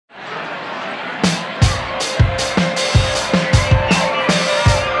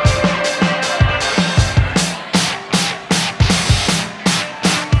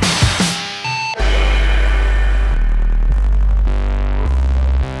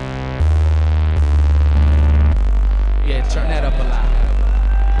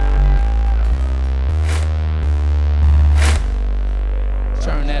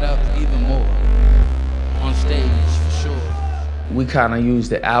kind of use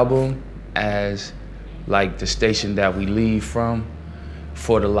the album as like the station that we leave from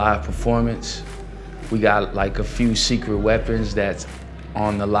for the live performance. We got like a few secret weapons that's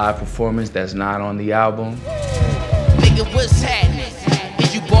on the live performance that's not on the album. Nigga, what's happening?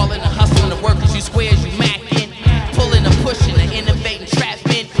 Is you ballin' and hustling the workers, you squares, you mackin', pulling and pushing and innovating,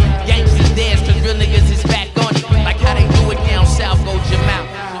 trapping. Gangsters dance cause real niggas is back on it. Like how they do it down south, go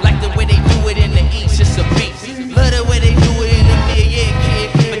Jamel. Like the way they do it in the east, it's a beast. Love the way they do it in the mid, yeah, kid.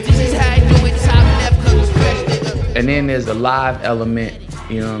 But this is how they do it, top left, cause it's fresh, nigga. And then there's the live element,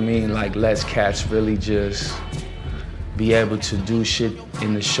 you know what I mean? Like let's cats really just be able to do shit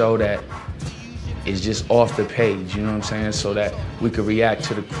in the show that is just off the page, you know what I'm saying? So that we could react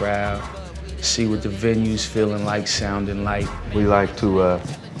to the crowd, see what the venue's feeling like, sounding like. We like to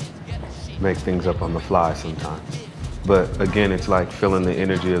make things up on the fly sometimes. But again, it's like feeling the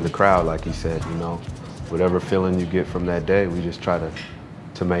energy of the crowd, like he said, you know? Whatever feeling you get from that day, we just try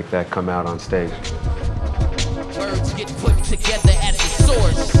to make that come out on stage. Words get put together at the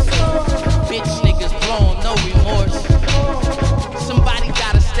source. Bitch niggas blown, no remorse. Somebody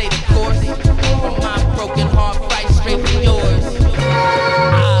gotta stay the course. From my broken heart, right straight to yours.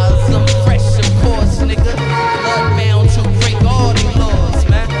 I'm fresh, of course, nigga. Blood bound to break all the laws,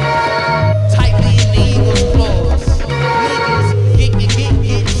 man. Tightly in the eagle's claws. Niggas,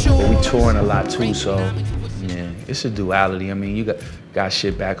 get yours. We touring a lot too, so yeah, it's a duality. I mean, you got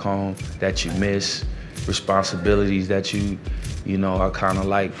shit back home that you miss, responsibilities that you know, are kind of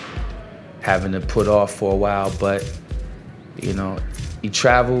like having to put off for a while, but you know, you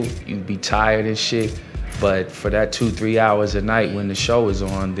travel, you be tired and shit, but for that 2-3 hours a night when the show is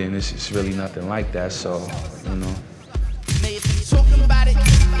on, then it's really nothing like that, so, you know. If you talking about it,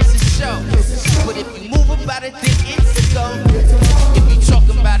 it's a show. But if you move about it, then it's a go. If you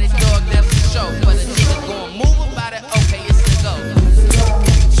talking about it, dog, that's a show. But a nigga gon' move about it, okay, it's a go.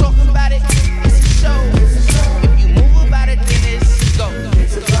 If you talking about it, it's a show. If you move about it, then it's a go.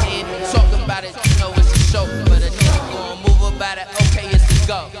 If you talking about it, you know it's a show. But a nigga gon' move about it, okay, it's a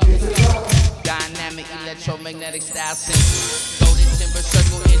go. Dynamic, electromagnetic style symbol. Golden timber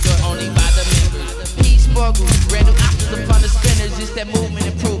circle, enjoy only by the members. Peace sparkle, random options upon the spinners. It's that movement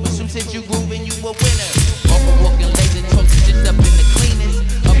improvement. Soon since you grooving, you a winner. Overwalking laser talks just up in the cleanest.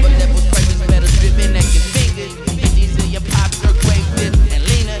 Upper levels, precious metals, dripping neck and fingers. And these are your pops, earthquake, dip, and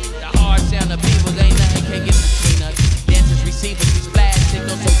leaner. The hard sound of people, ain't nothing can get between us. Dancers, receivers, we splash,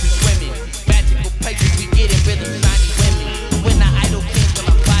 signals, so we swimming. Magical places, we get in rhythm, shiny women. When I idle kings on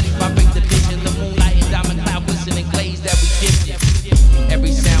our bodies, vibrate the vision. The moonlight and diamond cloud glistening glaze that we gifted. Every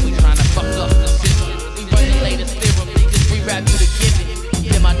sound we tryna fuck up the system. We run the latest theorem, just rewrap you to give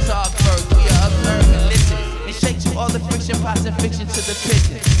it. In my talk first, we are observe and listen. And shake to all the friction, pots and fiction to the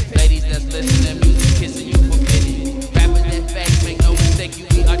pitching. Ladies that's listening, music kissing you forbidden. Rappers that fast, make no mistake, you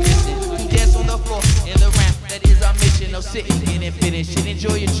be audition. You dance on the floor in the ramp, that is our mission. No sitting, getting finished, and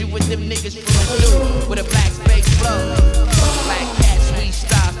enjoy your shoot with them niggas from the